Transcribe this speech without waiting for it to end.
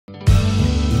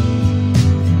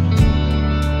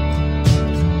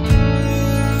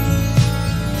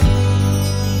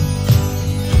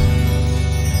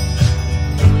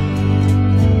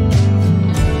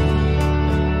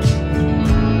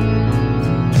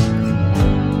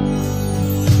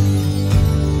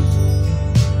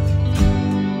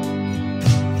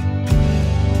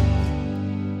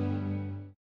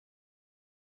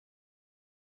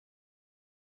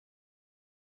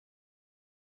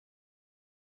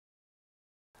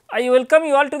I welcome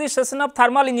you all to the session of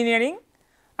thermal engineering,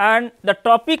 and the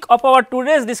topic of our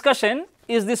today's discussion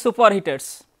is the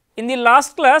superheaters. In the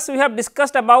last class we have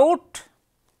discussed about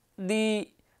the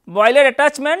boiler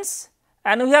attachments,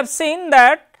 and we have seen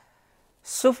that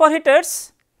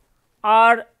superheaters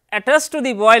are attached to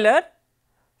the boiler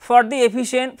for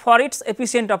its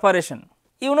efficient operation.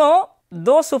 You know,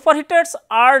 though superheaters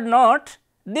are not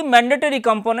the mandatory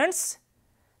components,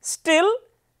 still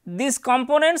these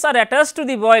components are attached to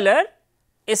the boiler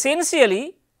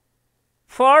essentially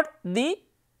for the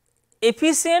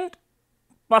efficient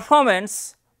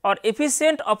performance or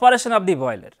efficient operation of the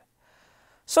boiler.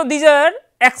 So, these are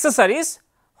accessories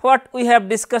what we have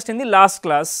discussed in the last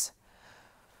class.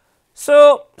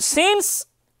 So, since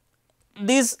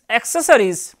these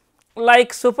accessories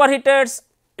like superheaters,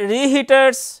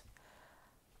 reheaters,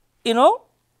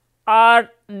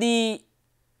 are the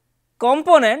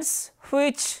components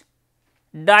which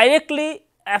directly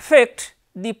affect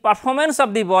the performance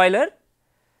of the boiler,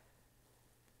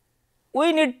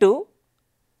 we need to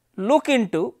look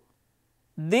into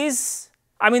this,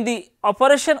 the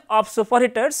operation of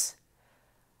superheaters,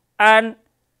 and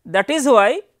that is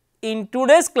why in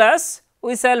today's class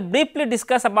we shall briefly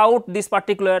discuss about this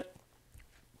particular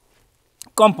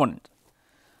component.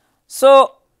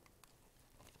 So,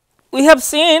 we have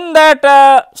seen that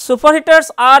superheaters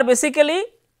are basically,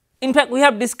 in fact, we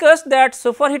have discussed that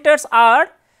superheaters are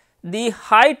the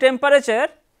high temperature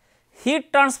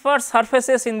heat transfer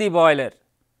surfaces in the boiler.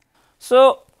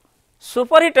 So,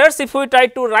 superheaters, if we try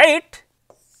to write,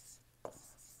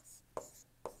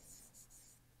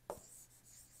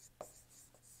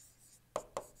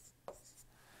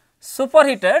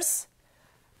 superheaters,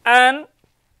 and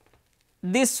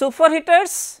these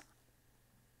superheaters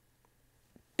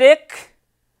take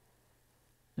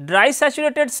dry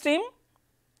saturated steam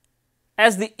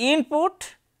as the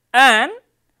input and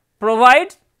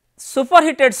provide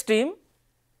superheated steam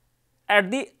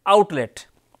at the outlet.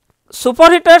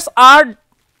 Superheaters are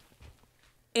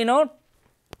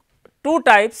two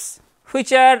types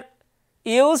which are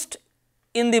used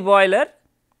in the boiler,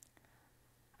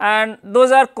 and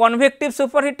those are convective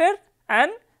superheater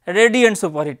and radiant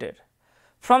superheater.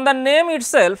 From the name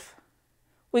itself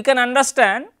we can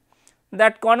understand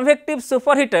that convective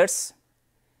superheaters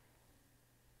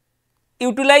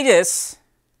utilize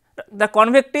the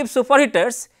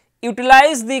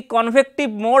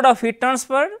convective mode of heat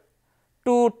transfer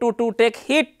to take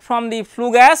heat from the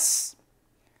flue gas,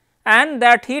 and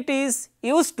that heat is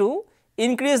used to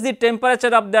increase the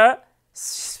temperature of the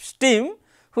steam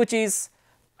which is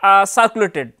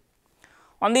circulated.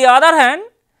 On the other hand,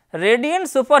 radiant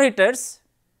superheaters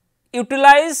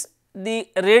utilize the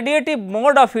radiative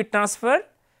mode of heat transfer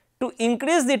to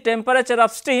increase the temperature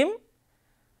of steam,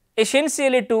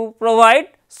 essentially to provide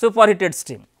superheated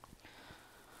steam.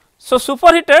 So,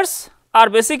 superheaters are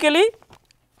basically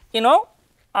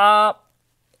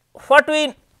what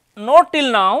we know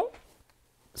till now,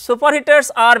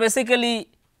 superheaters are basically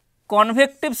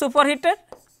convective superheater,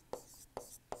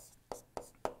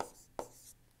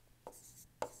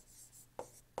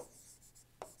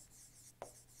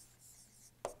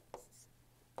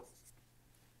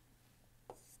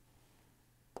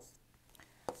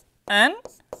 and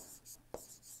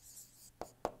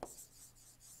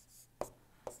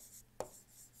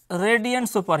radiant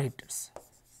superheaters.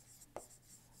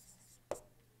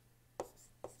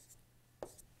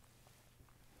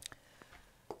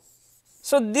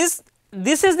 So, this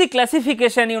is the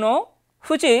classification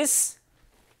which is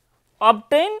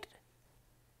obtained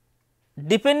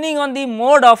depending on the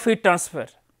mode of heat transfer.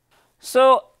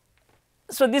 So,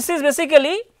 this is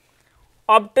basically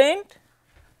obtained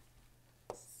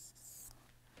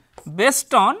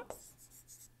based on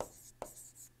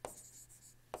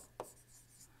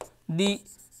the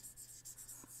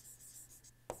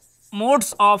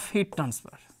modes of heat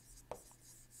transfer.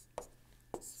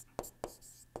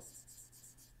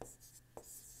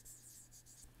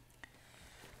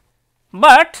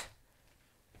 But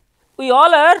we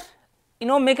all are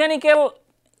mechanical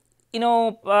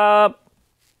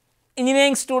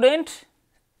engineering student,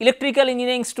 electrical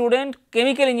engineering student,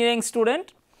 chemical engineering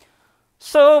student.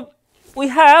 So, we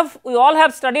all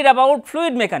have studied about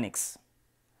fluid mechanics.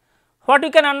 What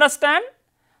you can understand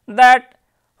that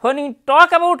when we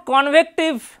talk about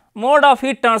convective mode of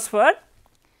heat transfer,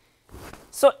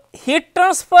 so heat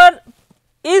transfer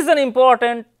is an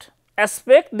important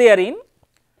aspect therein.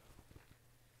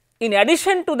 In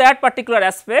addition to that particular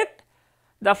aspect,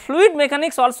 the fluid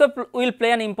mechanics also will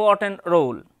play an important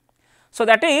role. So,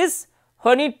 that is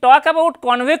when we talk about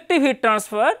convective heat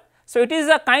transfer, so it is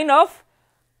a kind of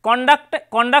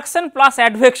conduction plus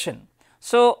advection.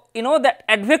 So, you know that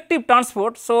advective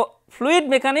transport, so fluid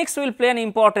mechanics will play an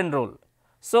important role.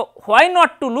 So, why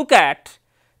not to look at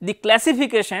the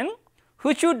classification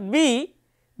which would be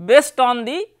based on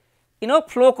the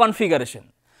flow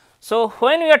configuration. So,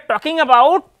 when we are talking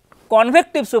about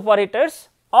convective superheaters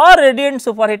or radiant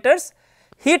superheaters,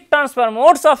 heat transfer,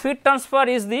 modes of heat transfer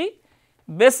is the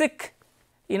basic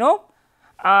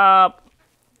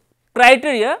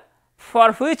criteria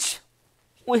for which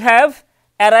we have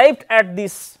arrived at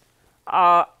this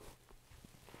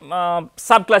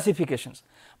sub classifications.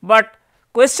 But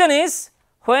question is,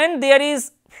 when there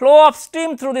is flow of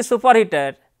steam through the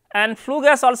superheater and flue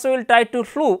gas also will try to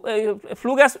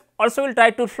flue gas also will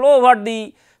try to flow over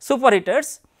the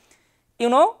superheaters, you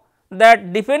know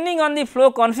that depending on the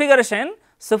flow configuration,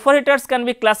 superheaters can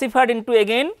be classified into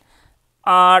again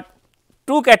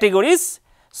two categories.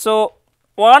 So,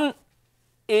 one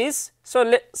is, so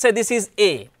let us say this is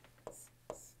A.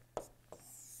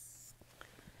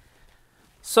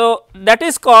 So, that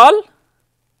is called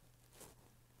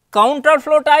counter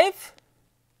flow type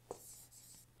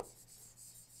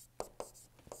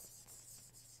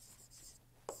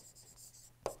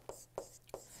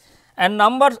and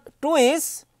number 2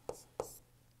 is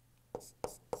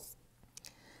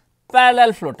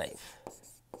parallel flow type.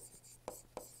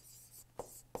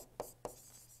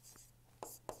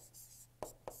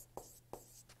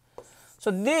 So,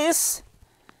 this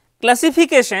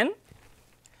classification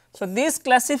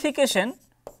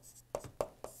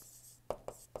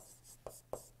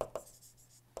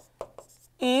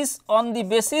is on the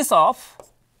basis of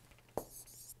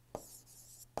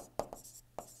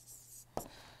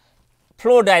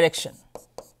flow direction.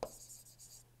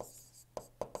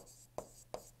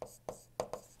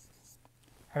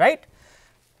 Right,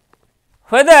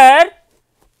 whether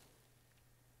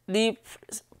the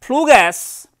flue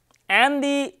gas and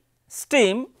the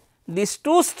steam, these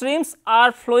two streams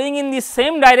are flowing in the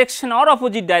same direction or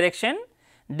opposite direction,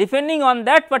 depending on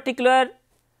that particular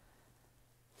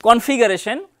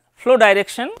configuration flow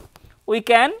direction, we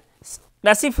can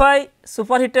classify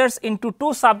superheaters into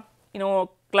two sub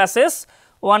classes.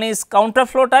 One is counter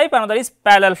flow type, another is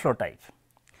parallel flow type.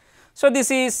 So, this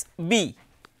is B.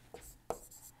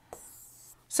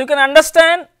 So, you can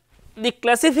understand the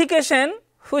classification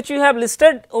which you have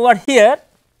listed over here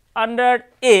under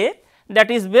A,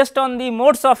 that is based on the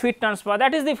modes of heat transfer,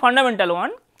 that is the fundamental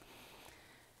one.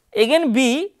 Again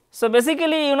B, so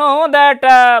basically you know that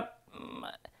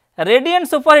radiant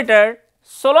superheater,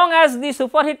 so long as the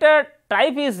superheater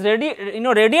type is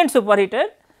radiant superheater,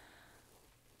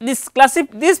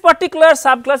 this particular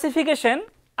sub classification,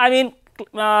 I mean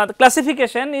the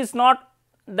classification is not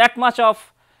that much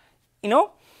of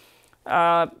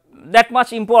that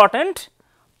much important,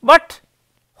 but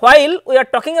while we are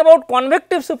talking about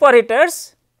convective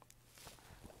superheaters,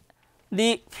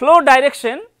 the flow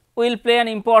direction will play an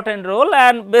important role,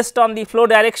 and based on the flow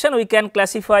direction we can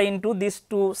classify into these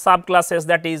two sub classes,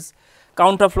 that is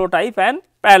counter flow type and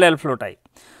parallel flow type.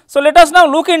 So, let us now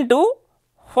look into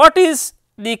what is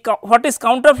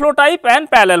counter flow type and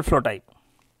parallel flow type.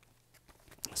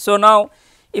 So, now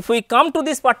if we come to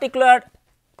this particular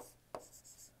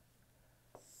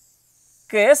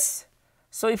case,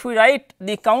 so if we write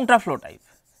the counter flow type,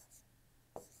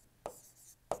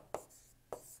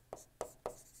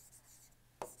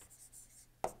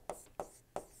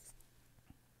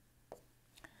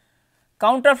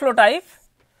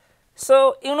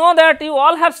 so you know that you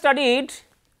all have studied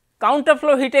counter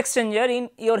flow heat exchanger in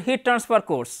your heat transfer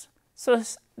course. So,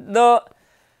 the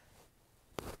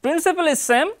principle is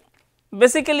same,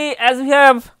 basically as we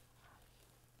have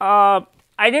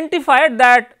identified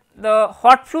that the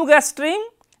hot flue gas stream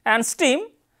and steam,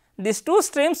 these two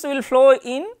streams will flow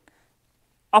in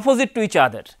opposite to each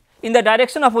other, in the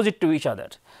direction opposite to each other.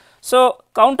 So,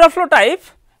 counter flow type,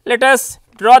 let us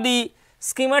draw the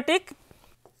schematic.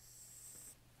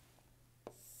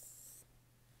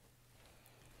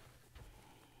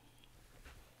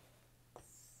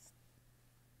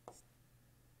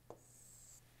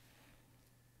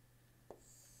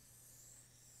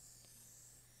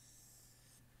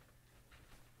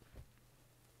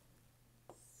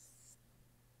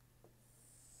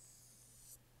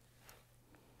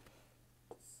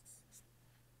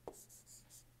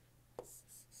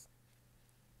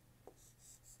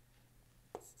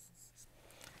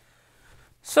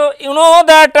 So, you know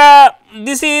that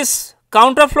this is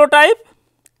counter flow type,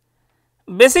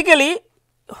 basically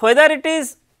whether it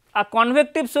is a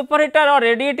convective superheater or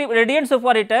radiant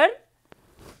superheater,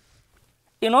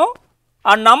 you know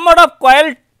a number of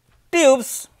coil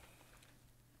tubes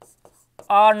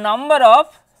or number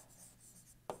of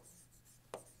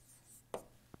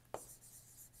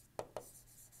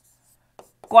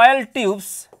coil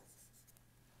tubes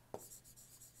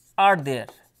are there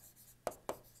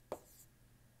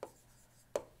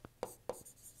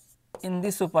in the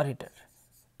superheater.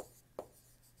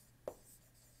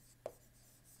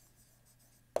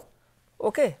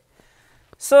 Okay.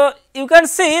 So, you can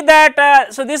see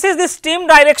that so this is the steam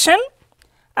direction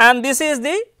and this is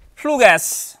the flue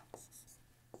gas.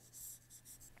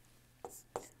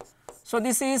 So,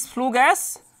 this is flue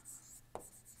gas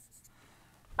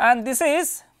and this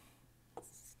is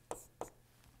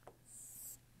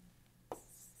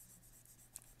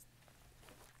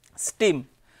steam.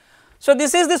 So,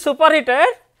 this is the superheater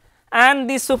and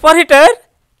the superheater,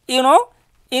 you know,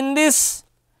 in this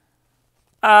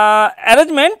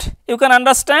arrangement you can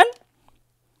understand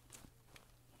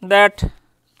that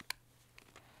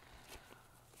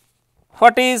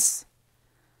what is.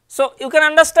 So, you can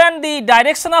understand the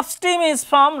direction of steam is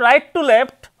from right to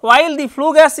left, while the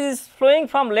flue gas is flowing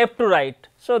from left to right.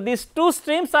 So, these two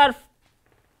streams are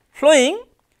flowing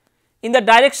in the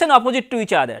direction opposite to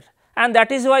each other, and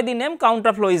that is why the name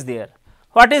counter flow is there.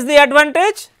 What is the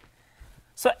advantage?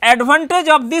 So, advantage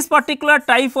of this particular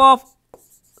type of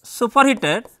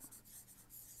superheater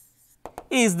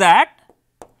is that,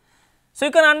 so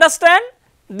you can understand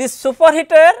this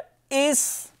superheater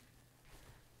is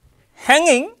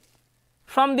hanging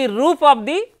from the roof of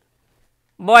the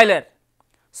boiler.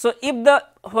 So, if the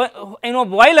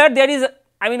boiler there is,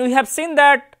 I mean we have seen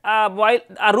that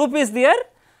a roof is there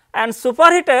and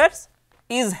superheaters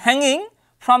is hanging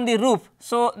from the roof.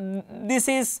 So, this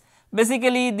is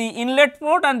basically the inlet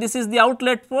port and this is the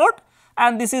outlet port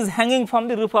and this is hanging from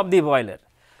the roof of the boiler,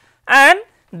 and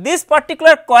this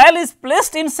particular coil is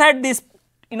placed inside this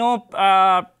in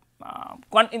the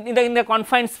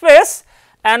confined space,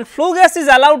 and flue gas is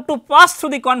allowed to pass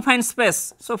through the confined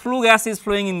space. So, flue gas is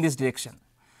flowing in this direction.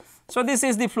 So, this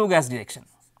is the flue gas direction,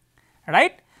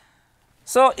 right.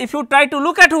 So, if you try to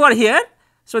look at over here,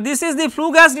 so this is the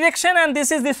flue gas direction and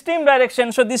this is the steam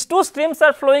direction. So, these two streams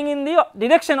are flowing in the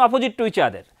direction opposite to each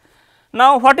other.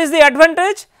 Now, what is the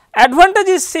advantage? Advantage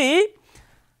is, see,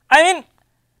 I mean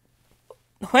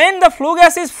when the flue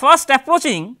gas is first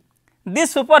approaching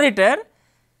this superheater,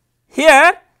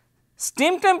 here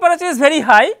steam temperature is very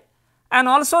high and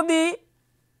also the,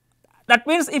 that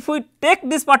means if we take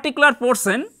this particular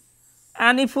portion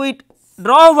and if we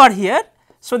draw over here.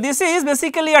 So, this is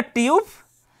basically a tube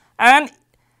and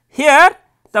here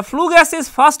the flue gas is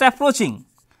first approaching.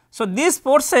 So, this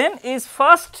portion is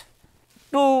first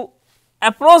to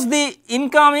approach the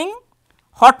incoming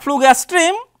hot flue gas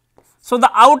stream. So, the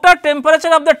outer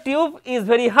temperature of the tube is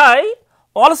very high,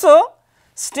 also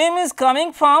steam is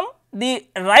coming from the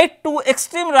right to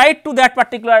extreme right to that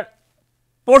particular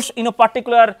portion in a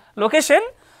particular location.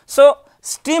 So,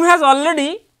 steam has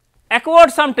already acquired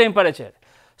some temperature.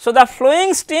 So, the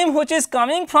flowing steam which is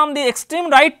coming from the extreme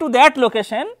right to that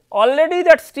location, already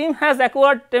that steam has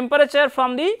acquired temperature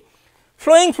from the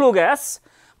flowing flue gas,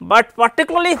 but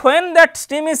particularly when that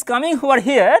steam is coming over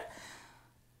here,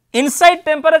 inside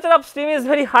temperature of steam is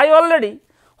very high already,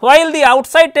 while the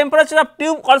outside temperature of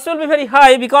tube also will be very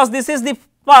high, because this is the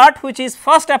part which is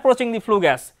first approaching the flue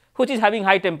gas which is having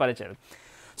high temperature.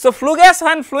 So, flue gas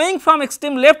when flowing from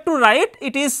extreme left to right,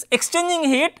 it is exchanging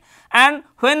heat, and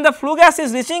when the flue gas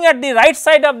is reaching at the right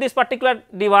side of this particular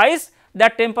device,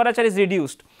 that temperature is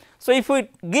reduced. So, if we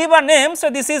give a name,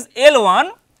 so this is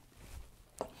L1.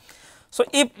 So,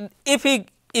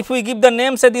 if we give the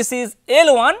name, say this is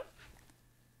L1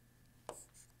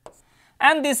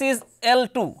 and this is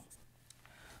L2.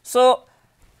 So,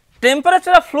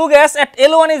 temperature of flue gas at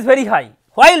L1 is very high,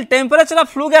 while temperature of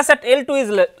flue gas at L2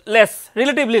 is less,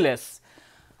 relatively less,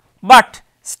 but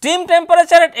steam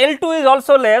temperature at L2 is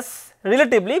also less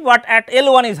relatively, but at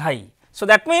L1 is high. So,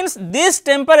 that means this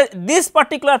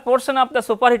particular portion of the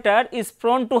superheater is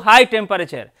prone to high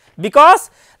temperature, because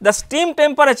the steam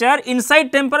temperature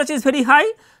inside temperature is very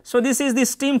high. So, this is the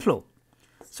steam flow.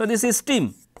 So, this is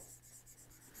steam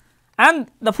and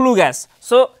the flue gas.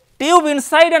 So, tube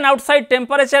inside and outside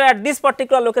temperature at this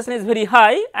particular location is very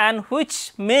high, and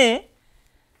which may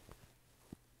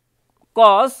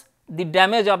cause the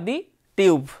damage of the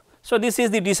tube. So, this is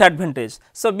the disadvantage.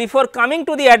 So, before coming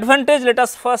to the advantage, let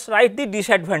us first write the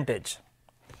disadvantage.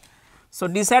 So,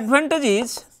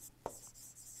 disadvantage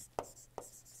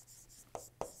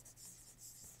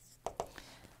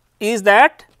is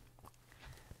that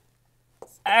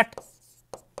at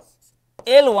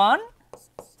L1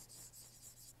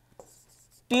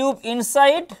 tube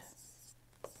inside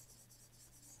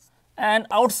and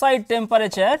outside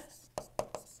temperature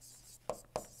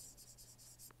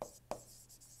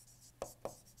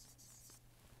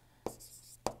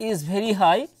is very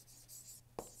high,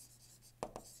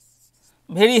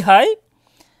 very high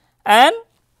and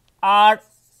are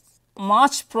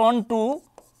much prone to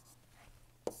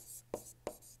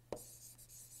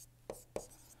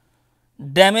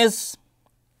damage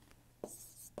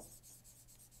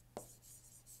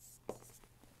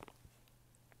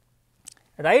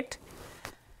right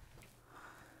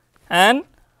and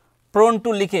prone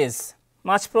to leakage,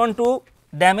 much prone to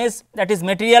damage, that is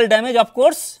material damage of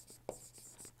course.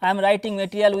 I am writing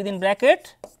material within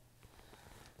bracket,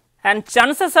 and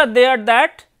chances are there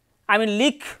that I mean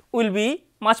leak will be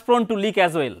much prone to leak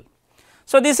as well.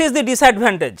 So, this is the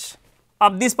disadvantage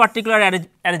of this particular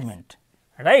arrangement,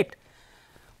 right.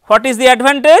 What is the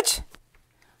advantage?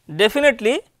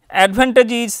 Definitely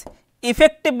advantage is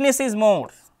effectiveness is more.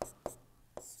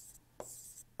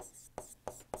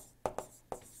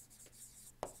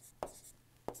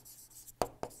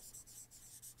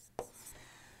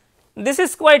 This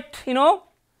is quite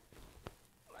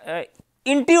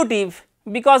intuitive,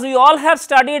 because we all have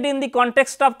studied in the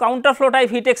context of counter flow type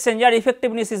heat exchanger,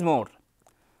 effectiveness is more.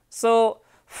 So,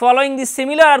 following the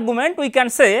similar argument we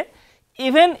can say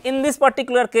even in this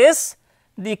particular case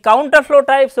the counter flow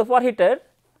type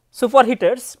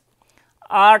superheaters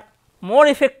are more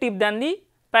effective than the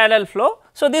parallel flow.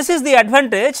 So, this is the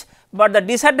advantage, but the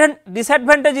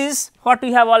disadvantage is what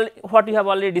we have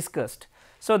already discussed.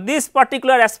 So, this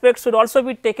particular aspect should also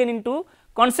be taken into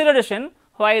consideration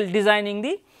while designing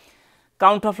the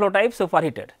counter flow type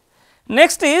superheater.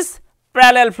 Next is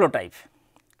parallel flow type.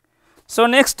 So,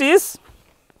 next is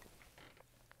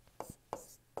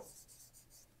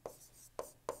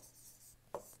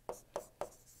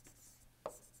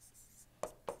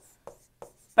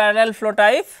parallel flow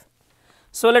type.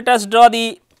 So, let us draw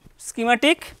the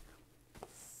schematic.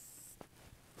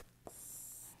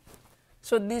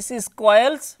 So, this is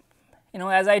coils,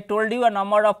 as I told you, a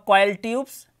number of coil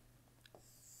tubes,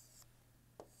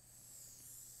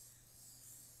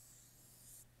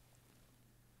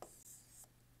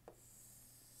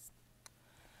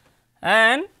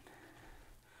 and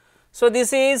so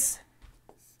this is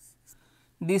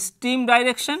the steam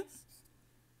direction,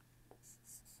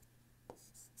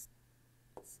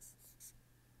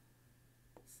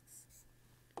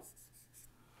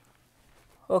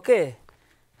 okay,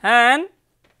 and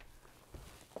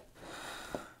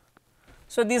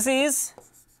so this is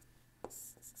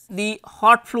the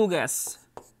hot flue gas.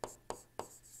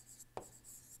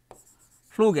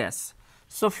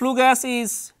 So, flue gas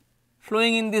is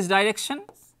flowing in this direction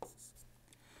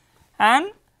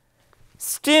and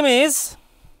steam is,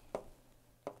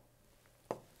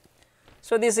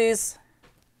 so this is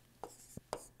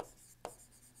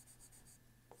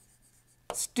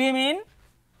steam in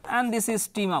and this is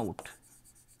steam out.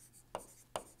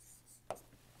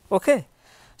 Okay.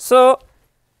 So,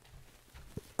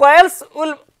 coils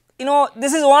will,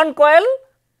 this is one coil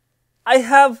I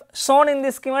have shown in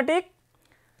the schematic.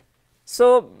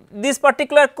 So, this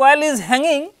particular coil is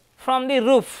hanging from the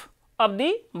roof of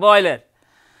the boiler.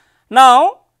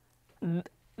 Now,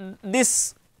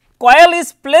 this coil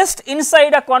is placed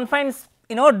inside a confined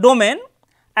domain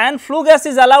and flue gas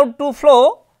is allowed to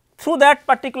flow through that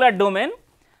particular domain,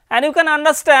 and you can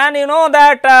understand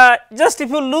that just if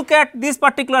you look at this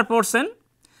particular portion,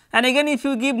 and again if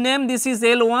you give name, this is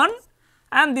L1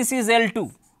 and this is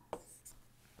L2,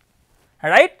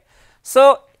 right.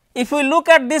 So, if we look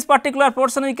at this particular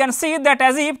portion, we can see that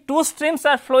as if two streams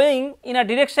are flowing in a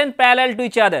direction parallel to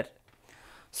each other.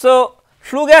 So,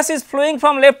 flue gas is flowing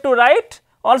from left to right,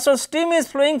 also steam is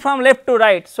flowing from left to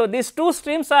right. So, these two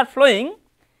streams are flowing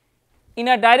in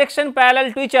a direction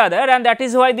parallel to each other, and that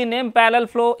is why the name parallel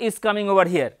flow is coming over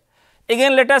here.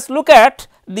 Again, let us look at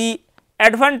the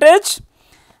advantage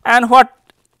and what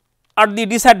are the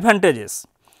disadvantages.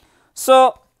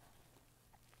 So,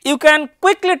 you can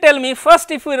quickly tell me first,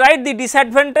 if we write the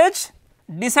disadvantage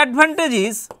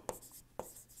is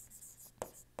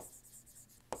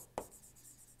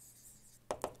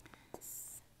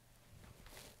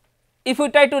if we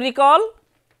try to recall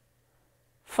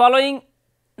following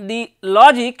the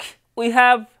logic we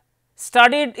have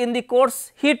studied in the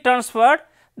course heat transfer,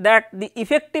 that the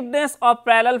effectiveness of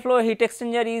parallel flow heat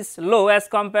exchanger is low as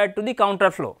compared to the counter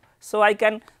flow. So, I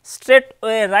can straight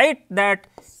away write that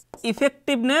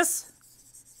effectiveness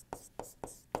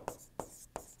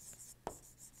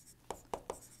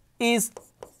is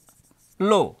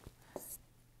low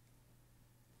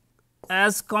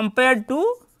as compared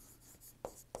to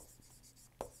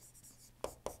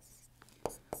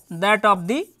that of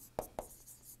the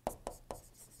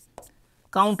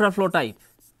counter flow type.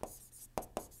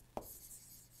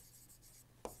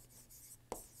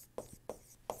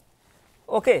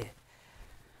 Okay.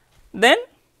 Then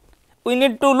we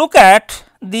need to look at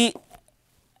the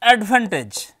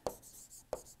advantage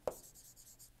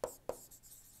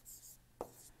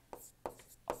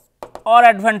or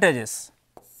advantages.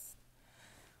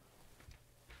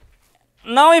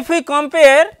 Now, if we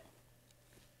compare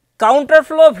counter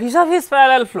flow vis-a-vis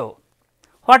parallel flow,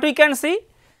 what we can see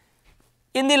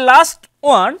in the last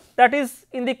one, that is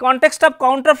in the context of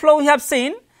counter flow, we have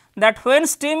seen that when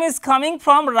steam is coming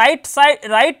from right side,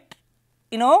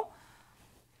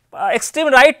 extreme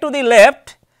right to the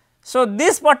left. So,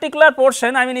 this particular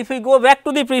portion, I mean if we go back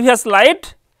to the previous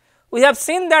slide, we have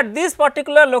seen that this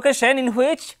particular location in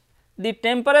which the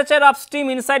temperature of steam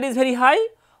inside is very high,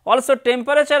 also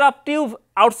temperature of tube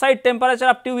outside, temperature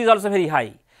of tube is also very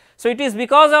high. So, it is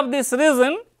because of this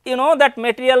reason that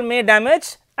material may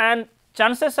damage and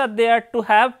chances are there to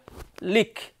have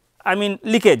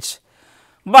leakage.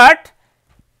 But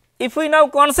if we now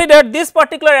consider this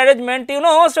particular arrangement,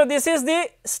 so this is the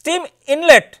steam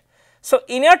inlet. So,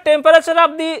 inner temperature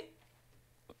of the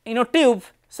tube,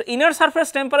 so inner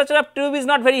surface temperature of tube is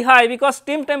not very high because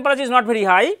steam temperature is not very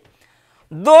high,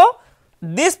 though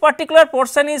this particular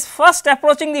portion is first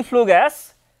approaching the flue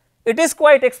gas. It is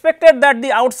quite expected that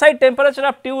the outside temperature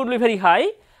of tube will be very high,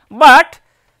 but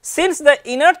since the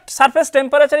inner surface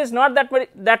temperature is not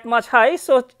that much high.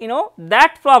 So,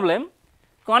 that problem,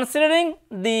 considering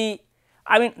the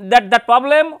that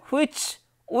problem which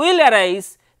will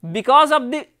arise because of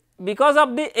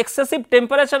the excessive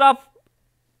temperature of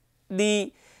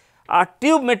the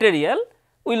tube material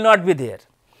will not be there.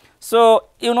 So,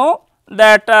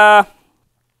 that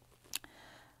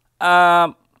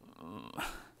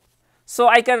so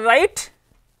I can write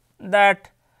that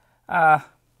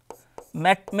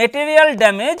material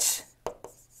damage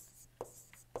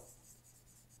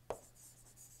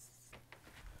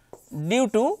due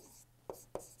to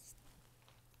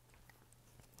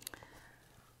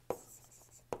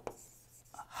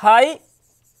high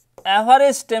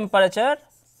average temperature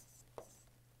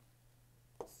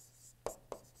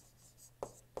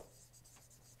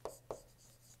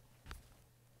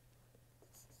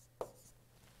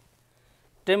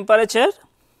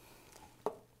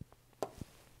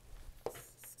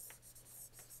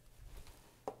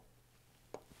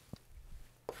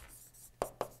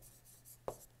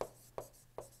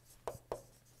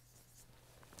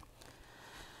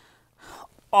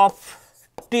of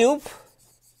tube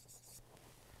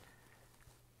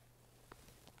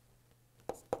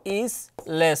is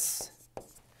less.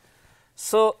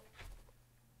 So,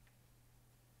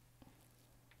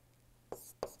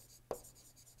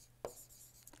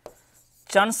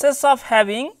 chances of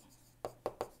having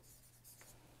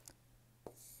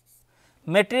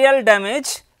material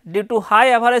damage due to high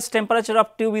average temperature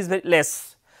of tube is very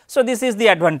less. So, this is the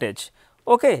advantage.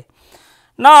 Okay.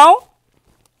 Now,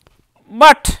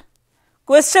 but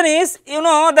question is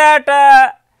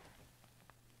that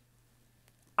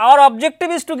our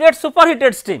objective is to get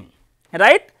superheated steam,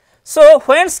 right. So,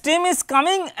 when steam is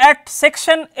coming at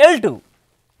section L2,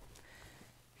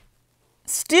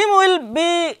 steam will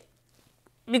be,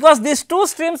 because these two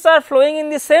streams are flowing in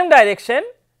the same direction,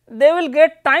 they will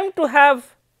get time to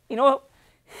have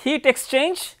heat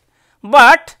exchange,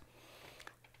 but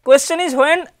question is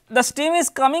when the steam is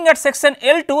coming at section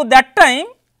L2, that time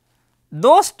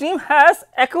though steam has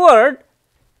acquired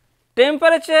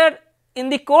temperature in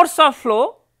the course of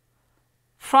flow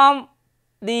from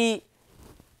the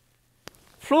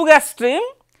flue gas stream,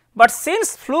 but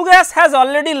since flue gas has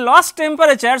already lost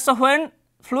temperature. So, when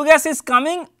flue gas is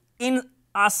coming in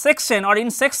a section or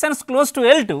in sections close to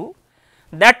L2,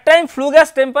 that time flue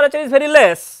gas temperature is very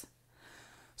less.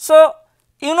 So,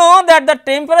 that the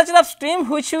temperature of steam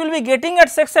which you will be getting at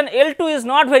section L2 is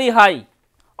not very high.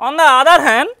 On the other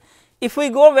hand, if we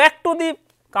go back to the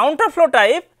counter flow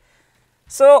type,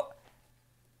 so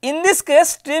in this case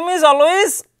steam is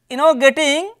always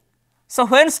getting, so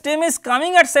when steam is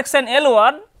coming at section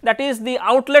L1, that is the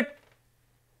outlet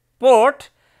port,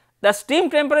 the steam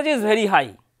temperature is very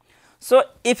high. So,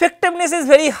 effectiveness is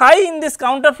very high in this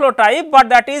counter flow type, but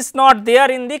that is not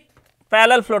there in the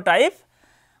parallel flow type.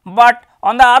 But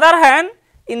on the other hand,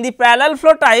 in the parallel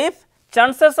flow type,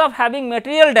 chances of having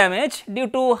material damage due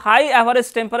to high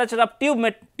average temperature of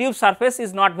tube surface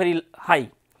is not very high.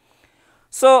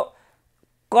 So,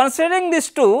 considering these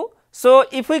two, so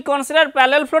if we consider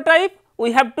parallel flow type,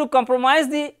 we have to compromise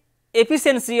the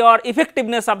efficiency or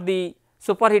effectiveness of the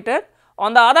superheater.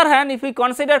 On the other hand, if we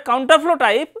consider counter flow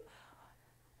type,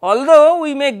 although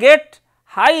we may get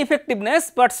high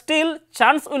effectiveness, but still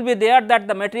chance will be there that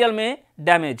the material may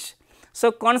damage.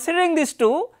 So, considering these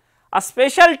two, a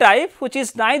special type which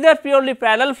is neither purely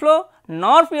parallel flow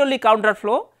nor purely counter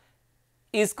flow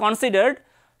is considered.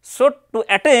 So, to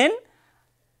attain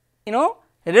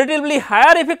relatively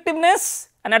higher effectiveness,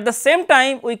 and at the same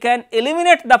time we can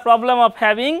eliminate the problem of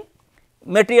having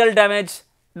material damage,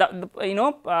 the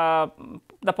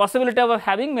possibility of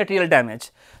having material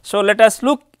damage. So, let us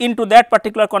look into that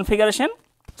particular configuration.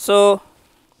 So,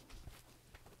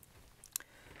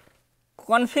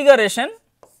 configuration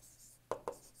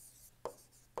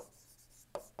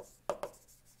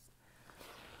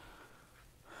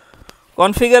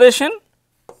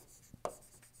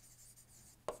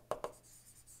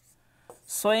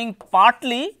showing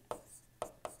partly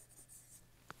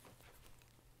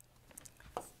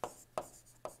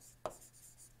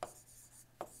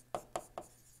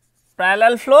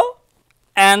parallel flow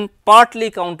and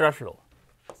partly counter flow.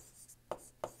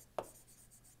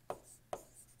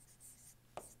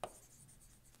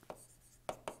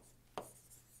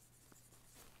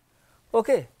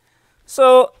 Okay.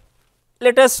 So,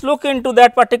 let us look into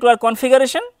that particular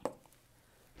configuration.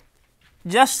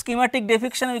 Just schematic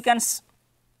depiction we can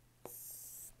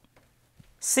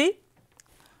see.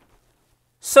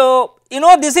 So,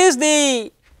 this is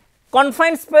the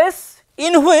confined space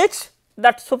in which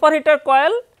that superheater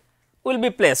coil will be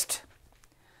placed.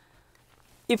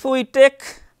 If we take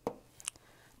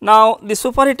now the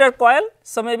superheater coil,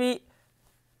 so maybe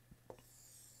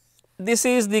this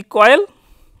is the coil,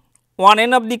 one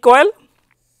end of the coil,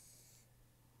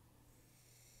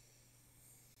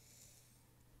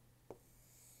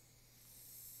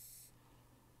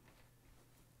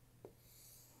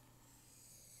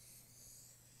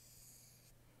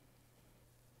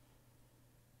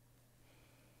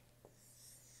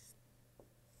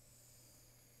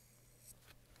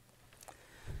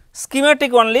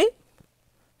 schematic only.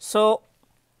 So,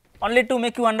 only to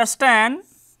make you understand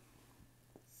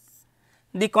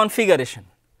the configuration.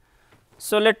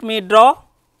 So, let me draw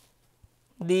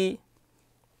the,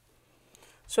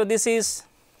 so this is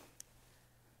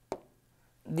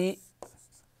the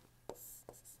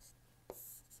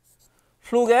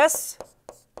flue gas,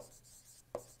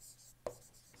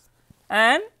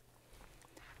 and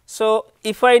so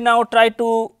if I now try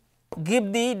to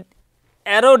give the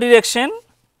arrow direction,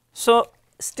 so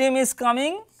steam is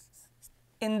coming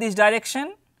in this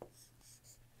direction,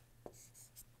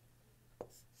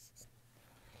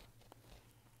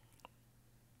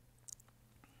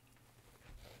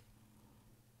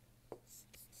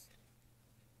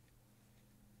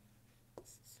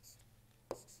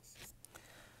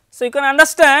 so you can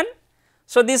understand.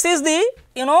 So, this is the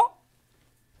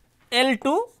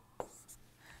L2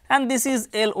 and this is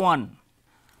L1.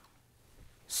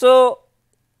 So,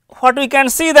 what we can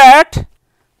see that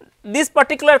this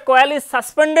particular coil is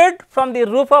suspended from the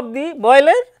roof of the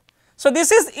boiler. So,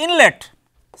 this is inlet,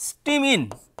 steam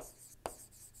in,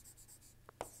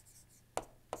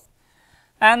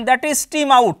 and that is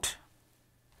steam out.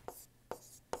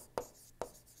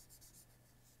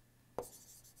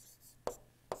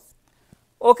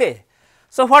 Okay.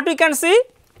 So, what we can see,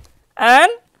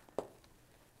 and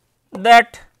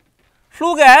that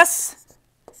flue gas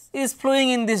is flowing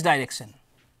in this direction.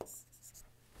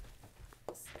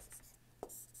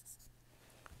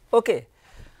 Okay.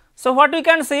 So, what we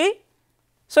can see,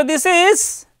 so this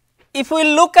is, if we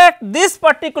look at this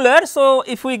particular, so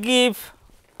if we give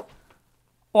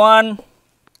one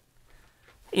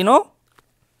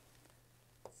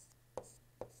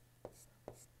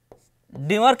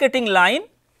demarcating line.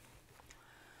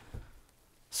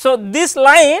 So, this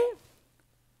line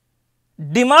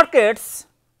demarcates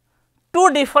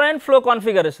two different flow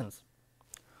configurations.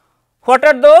 What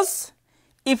are those?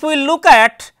 If we look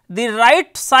at the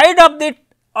right side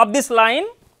of this line,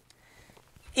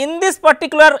 in this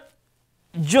particular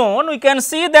zone we can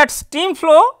see that steam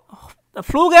flow, the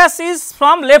flue gas is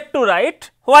from left to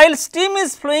right, while steam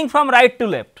is flowing from right to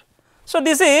left. So,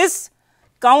 this is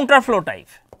counter flow type.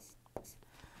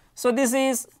 So, this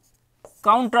is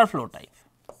counter flow type.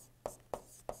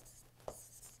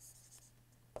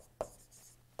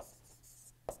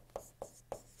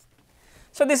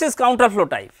 So, this is counter flow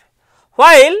type,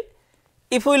 while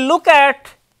if we look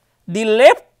at the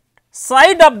left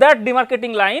side of that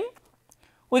demarcating line,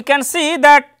 we can see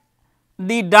that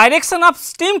the direction of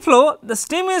steam flow, the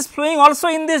steam is flowing also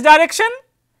in this direction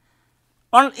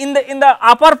in the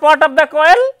upper part of the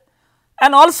coil,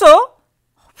 and also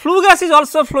flue gas is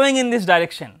also flowing in this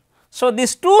direction. So,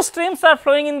 these two streams are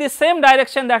flowing in the same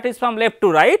direction, that is from left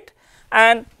to right,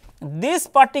 and this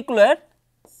particular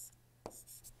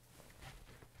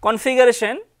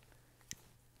configuration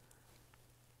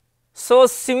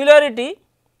shows similarity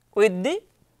with the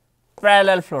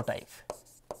parallel flow type.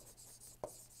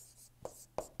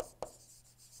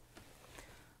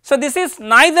 So, this is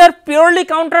neither purely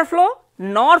counter flow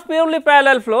nor purely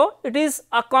parallel flow, it is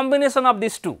a combination of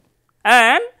these two,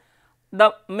 and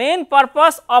the main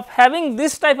purpose of having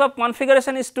this type of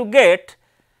configuration is to get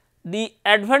the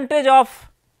advantage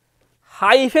of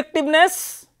high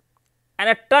effectiveness and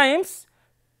at times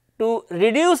to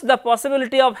reduce the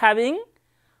possibility of having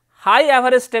high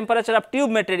average temperature of tube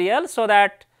material, so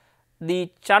that the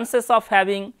chances of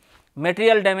having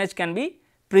material damage can be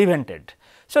prevented.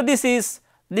 So, this is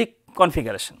the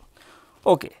configuration.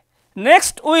 Okay.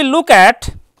 Next we will look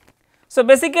at, so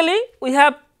basically we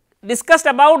have discussed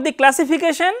about the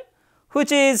classification,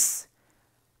 which is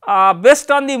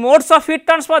based on the modes of heat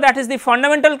transfer, that is the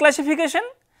fundamental classification.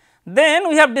 Then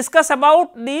we have discussed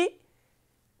about the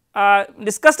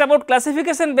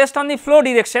classification based on the flow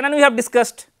direction, and we have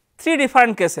discussed 3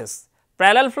 different cases: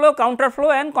 parallel flow, counter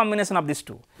flow and combination of these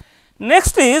two.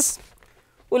 Next is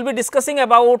we will be discussing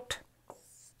about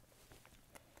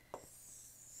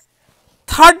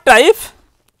third type,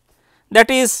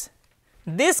 that is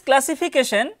this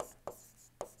classification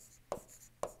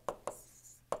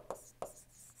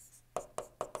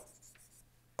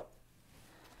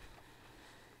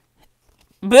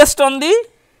based on the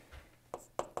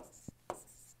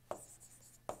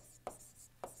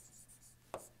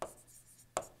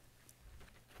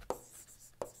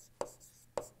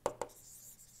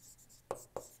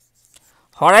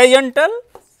horizontal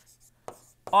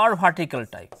or vertical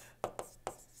type.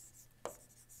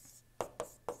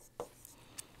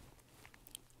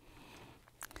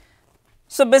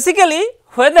 So, basically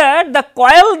whether the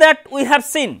coil that we have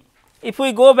seen, if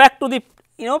we go back to the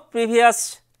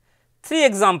previous 3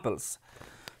 examples.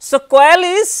 So, coil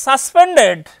is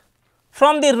suspended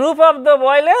from the roof of the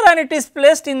boiler and it is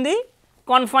placed in the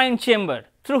confined chamber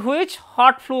through which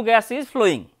hot flue gas is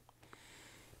flowing.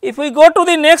 If we go to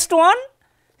the next one,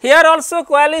 here also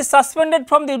coil is suspended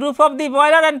from the roof of the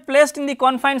boiler and placed in the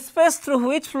confined space through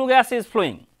which flue gas is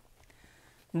flowing.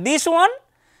 This one,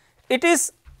 it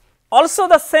is also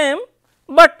the same,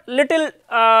 but little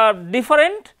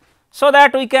different, so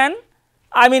that we can,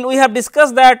 we have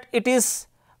discussed that it is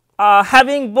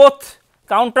having both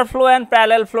counter flow and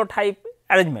parallel flow type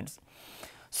arrangements.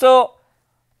 So,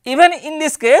 even in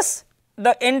this case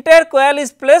the entire coil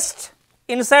is placed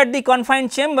inside the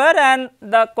confined chamber and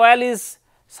the coil is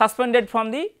suspended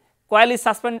from the coil is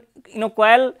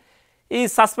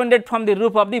suspended from the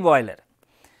roof of the boiler.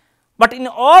 But in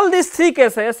all these 3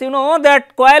 cases,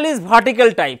 that coil is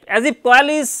vertical type, as if coil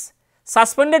is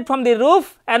suspended from the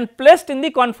roof and placed in the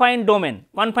confined domain,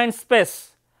 confined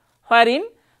space, wherein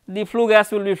the flue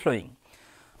gas will be flowing.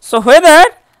 So, whether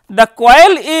the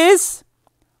coil is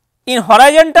in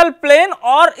horizontal plane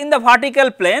or in the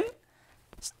vertical plane,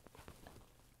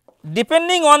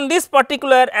 depending on this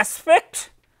particular aspect,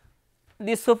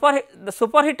 the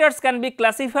superheaters can be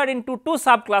classified into 2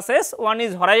 subclasses, one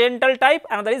is horizontal type,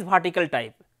 another is vertical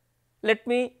type. Let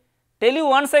me tell you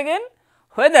once again,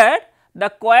 whether the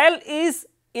coil is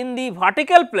in the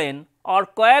vertical plane or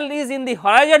coil is in the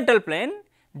horizontal plane,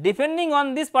 depending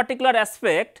on this particular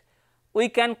aspect, we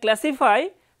can classify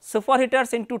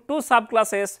superheaters into 2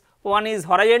 subclasses, one is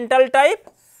horizontal type,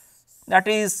 that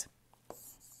is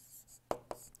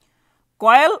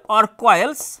coil or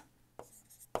coils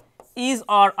is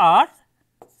or are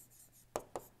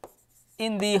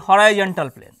in the horizontal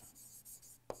plane,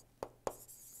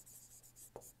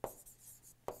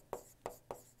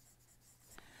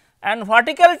 and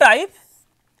vertical type.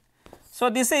 So,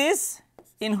 this is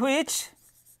in which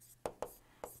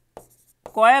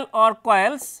coil or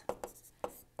coils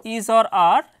is or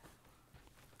are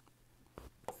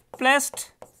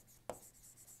placed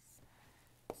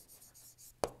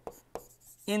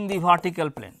in the vertical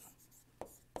plane.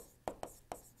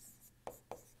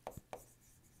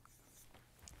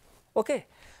 Okay.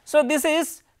 So, this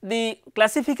is the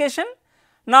classification.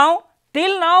 Now,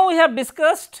 till now we have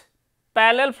discussed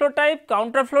parallel flow type,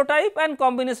 counter flow type and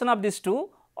combination of these two.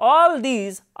 All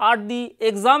these are the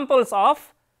examples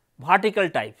of vertical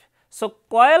type. So,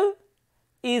 coil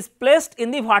is placed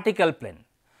in the vertical plane.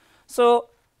 So,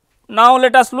 now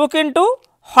let us look into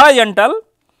horizontal.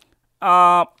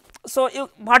 So,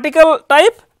 vertical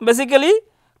type, basically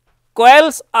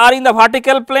coils are in the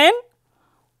vertical plane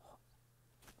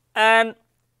and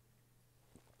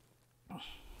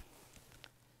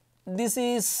this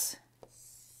is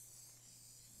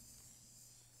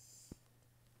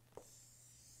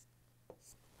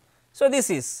so this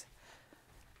is.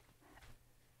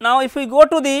 Now, if we go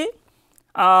to the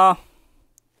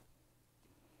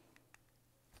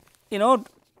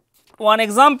one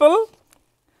example.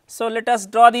 So, let us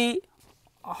draw the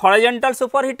horizontal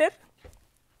superheater.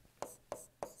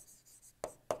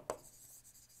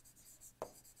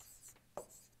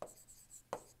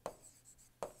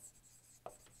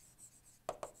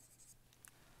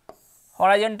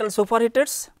 horizontal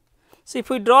superheaters. So, if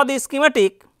we draw the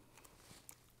schematic,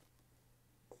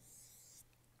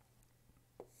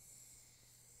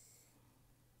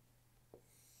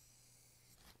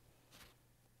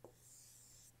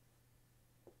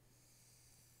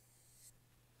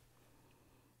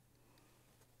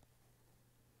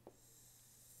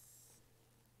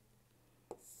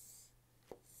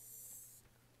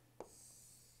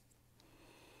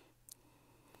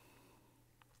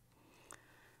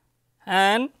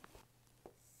 and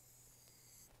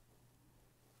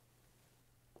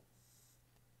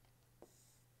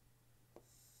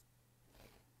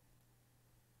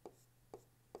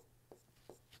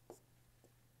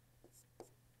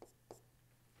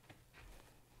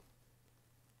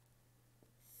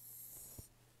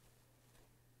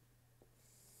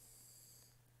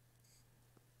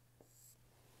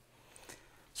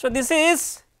so this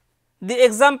is the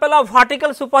example of vertical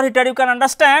superheater, you can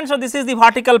understand. So, this is the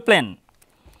vertical plane.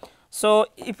 So,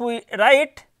 if we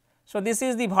write, so this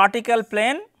is the vertical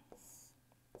plane,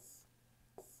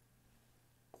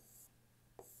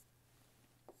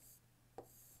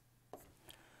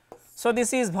 so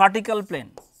this is vertical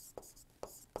plane.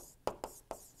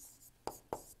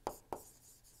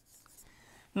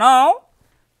 Now,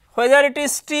 whether it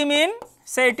is steam in,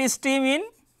 say it is steam in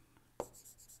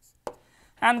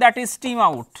and that is steam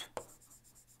out.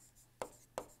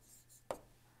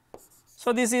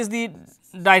 So, this is the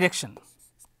direction.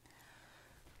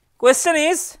 Question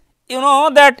is, you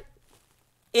know that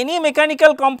any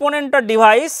mechanical component or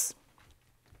device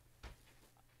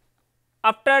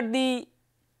after the,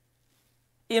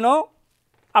 you know,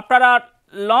 after a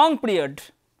long period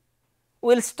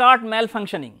will start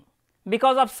malfunctioning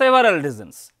because of several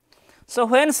reasons. So,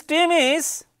 when steam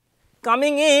is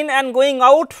coming in and going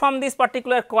out from this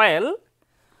particular coil,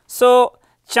 so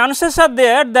chances are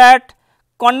there that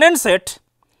condensate.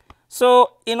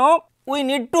 So, you know, we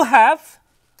need to have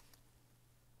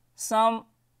some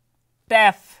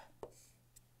tap.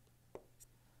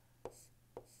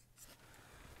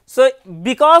 So,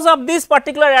 because of this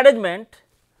particular arrangement,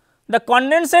 the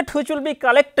condensate which will be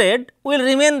collected will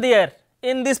remain there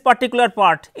in this particular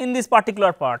part,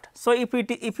 So, if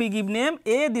we give name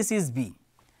A, this is B.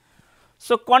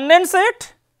 So,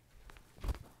 condensate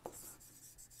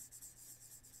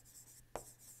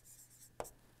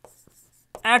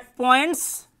at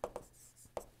points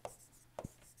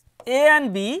A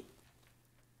and B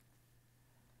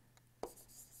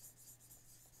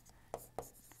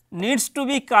needs to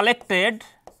be collected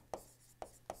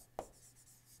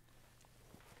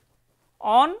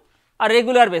on a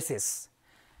regular basis,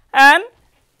 and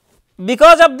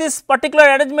because of this particular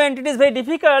arrangement it is very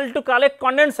difficult to collect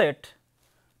condensate,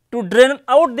 to drain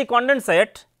out the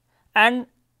condensate and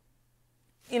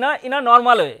in a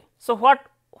normal way. So,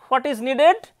 what is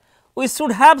needed? We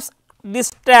should have these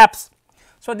taps.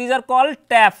 So, these are called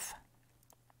tap.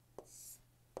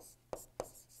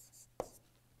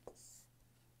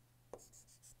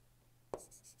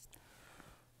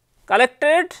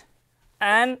 Collected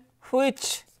and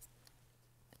which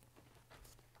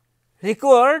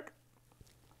required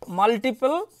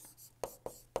multiple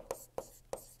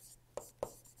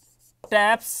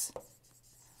taps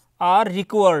are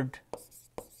required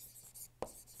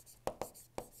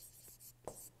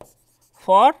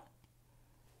for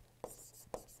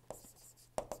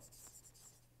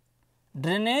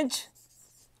drainage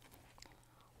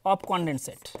of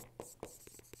condensate.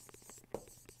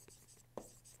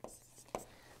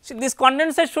 So, this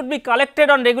condensate should be collected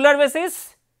on regular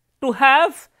basis to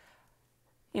have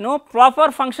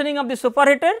proper functioning of the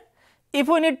superheater. If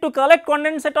we need to collect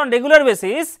condensate on regular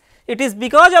basis, it is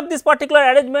because of this particular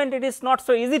arrangement it is not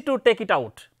so easy to take it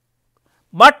out,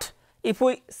 but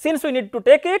since we need to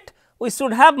take it, we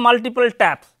should have multiple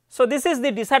taps. So, this is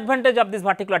the disadvantage of this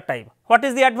particular type. What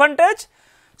is the advantage?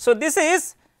 So, this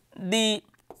is the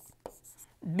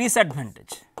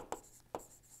disadvantage.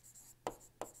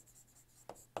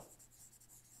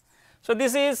 So,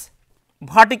 this is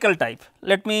vertical type.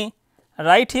 Let me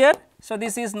write here. So,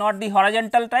 this is not the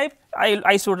horizontal type,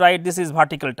 I should write this is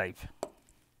vertical type.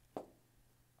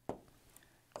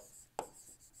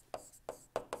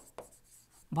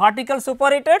 Vertical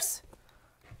superheaters,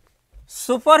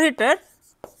 superheater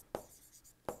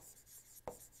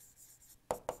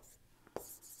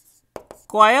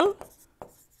coil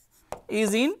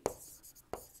is in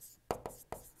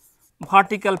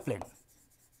vertical plane,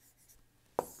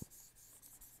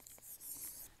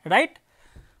 right.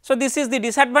 So, this is the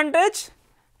disadvantage.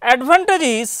 Advantage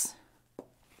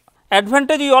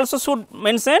you also should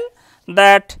mention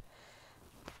that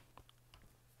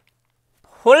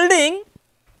holding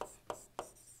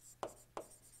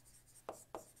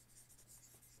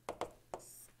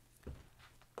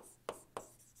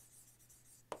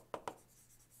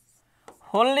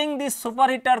holding the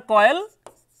superheater coil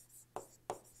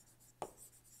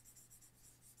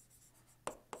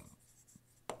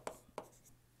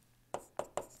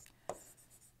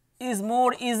is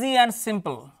more easy and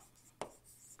simple.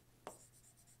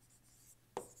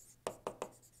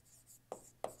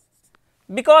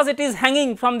 Because it is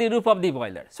hanging from the roof of the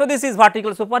boiler. So, this is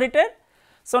vertical superheater.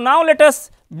 So, now let us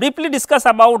briefly discuss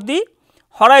about the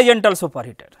horizontal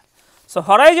superheater. So,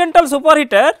 horizontal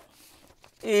superheater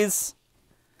is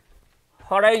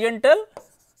horizontal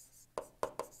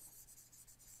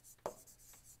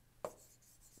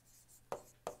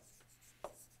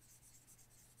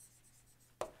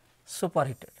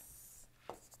superheater.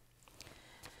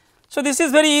 So, this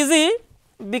is very easy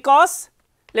because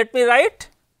let me write.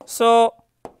 So,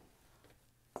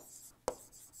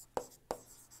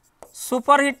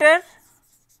 superheater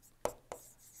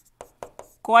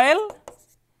coil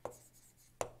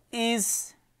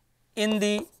is in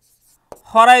the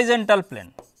horizontal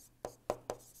plane.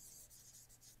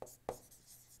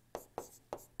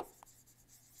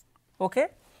 Okay.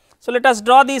 So, let us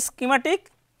draw the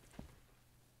schematic.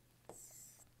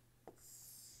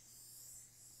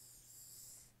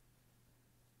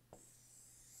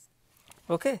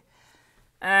 Okay.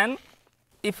 And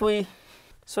if we,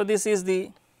 so this is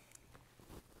the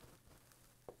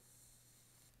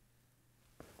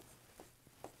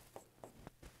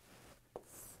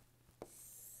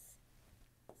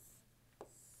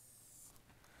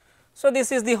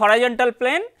horizontal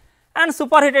plane and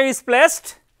superheater is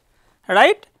placed,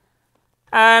 right,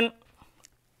 and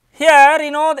here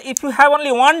you know if you have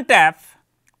only one tap,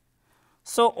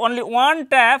 so only one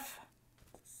tap,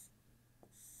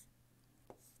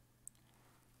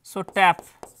 so tap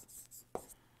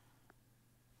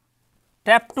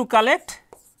to collect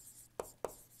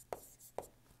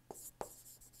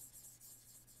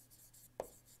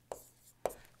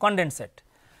condensate.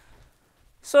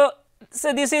 So,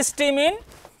 this is steam in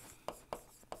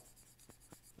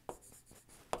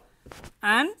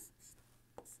and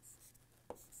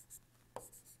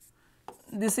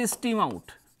this is steam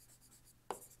out,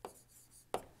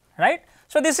 right.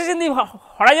 So, this is in the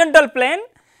horizontal plane,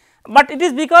 but it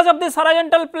is because of this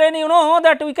horizontal plane you know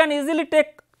that we can easily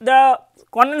take the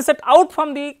condensate out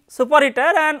from the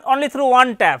superheater and only through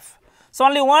one tap. So,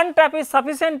 only one tap is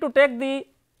sufficient to take the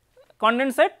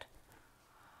condensate,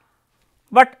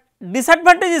 but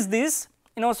disadvantage is this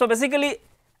you know. So, basically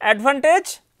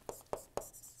advantage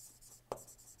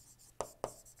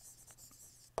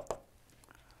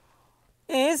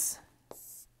is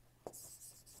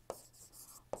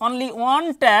only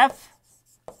one tap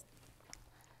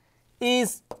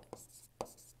is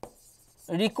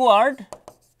required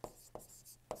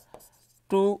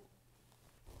to,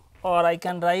 or I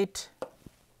can write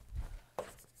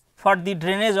for the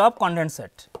drainage of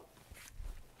condensate.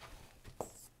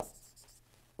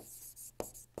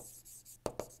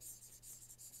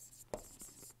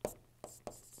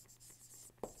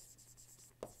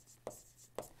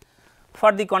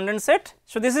 For the condensate.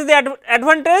 So, this is the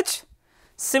advantage.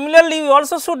 Similarly, we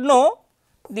also should know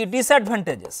the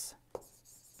disadvantages.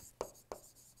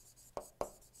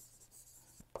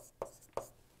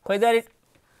 Whether it,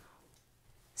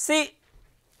 see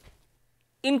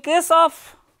in case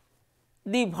of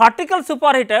the vertical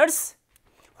superheaters,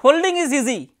 holding is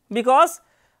easy because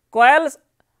coils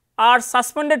are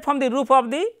suspended from the roof of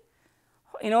the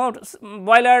you know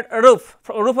boiler roof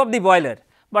of the boiler.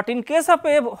 But in case of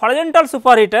a horizontal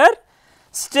superheater,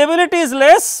 stability is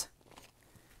less.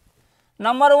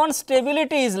 Number one,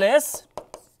 stability is less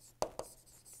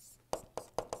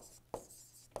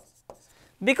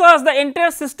because the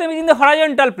entire system is in the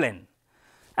horizontal plane,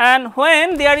 and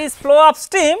when there is flow of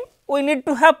steam, we need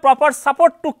to have proper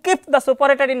support to keep the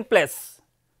superheater in place.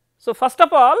 So, first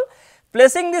of all,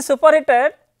 placing the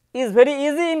superheater is very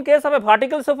easy in case of a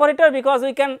vertical superheater because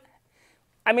we can,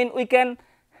 we can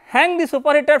hang the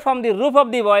superheater from the roof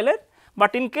of the boiler,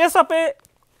 but in case of a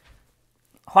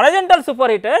horizontal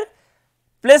superheater,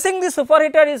 placing the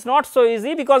superheater is not so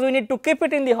easy because we need to keep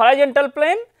it in the horizontal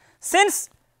plane. Since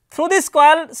through this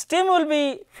coil steam will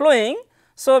be flowing,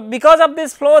 so because of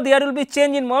this flow there will be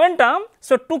change in momentum.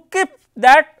 So, to keep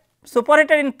that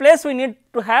superheater in place we need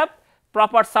to have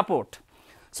proper support.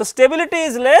 So, stability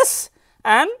is less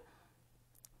and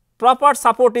proper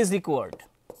support is required.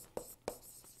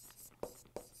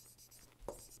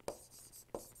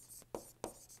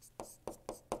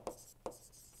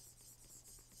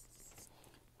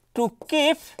 To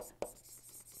keep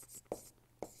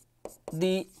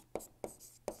the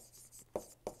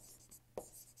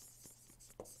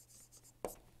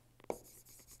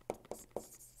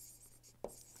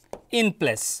in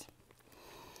place.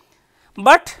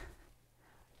 but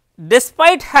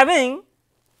despite having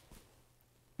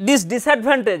these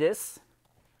disadvantages,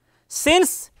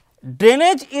 since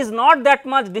drainage is not that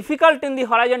much difficult in the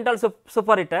horizontal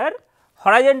superheater,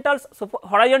 horizontal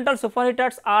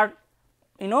superheaters are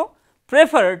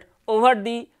preferred over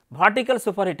the vertical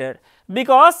superheater,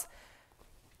 because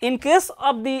in case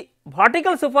of the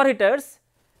vertical superheaters,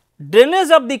 drainage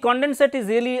of the condensate is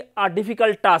really a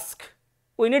difficult task.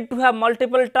 We need to have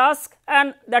multiple tasks,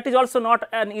 and that is also not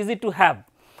an easy to have.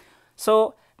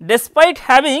 So, despite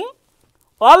having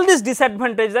all these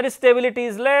disadvantages, that is stability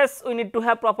is less, we need to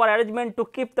have proper arrangement to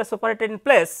keep the superheater in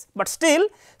place, but still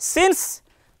since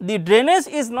the drainage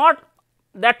is not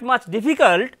that much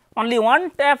difficult, only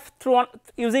one tap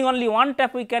using only one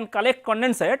tap we can collect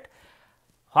condensate,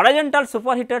 horizontal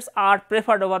superheaters are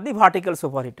preferred over the vertical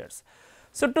superheaters.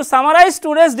 So, to summarize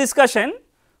today's discussion,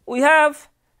 we have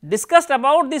discussed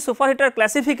about the superheater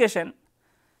classification,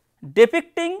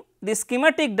 depicting the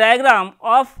schematic diagram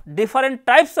of different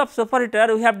types of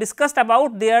superheater. We have discussed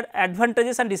about their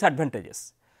advantages and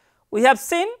disadvantages. We have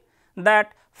seen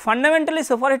that fundamentally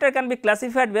superheater can be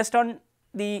classified based on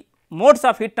the modes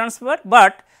of heat transfer,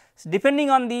 but depending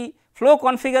on the flow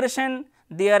configuration,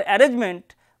 their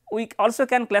arrangement, we also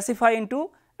can classify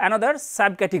into another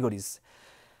subcategories.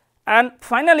 And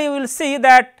finally, we will see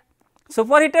that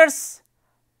superheaters,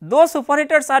 those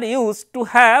superheaters are used to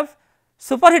have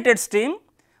superheated steam,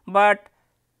 but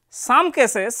some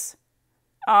cases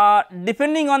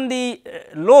depending on the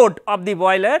load of the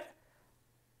boiler,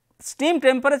 steam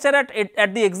temperature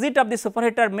at the exit of the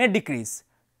superheater may decrease.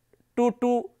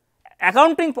 To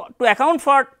account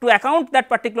that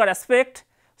particular aspect,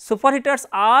 superheaters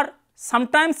are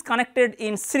sometimes connected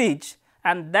in series,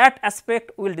 and that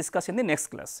aspect we will discuss in the next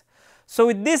class. So,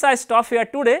 with this I stop here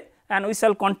today, and we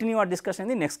shall continue our discussion in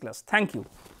the next class. Thank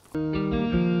you.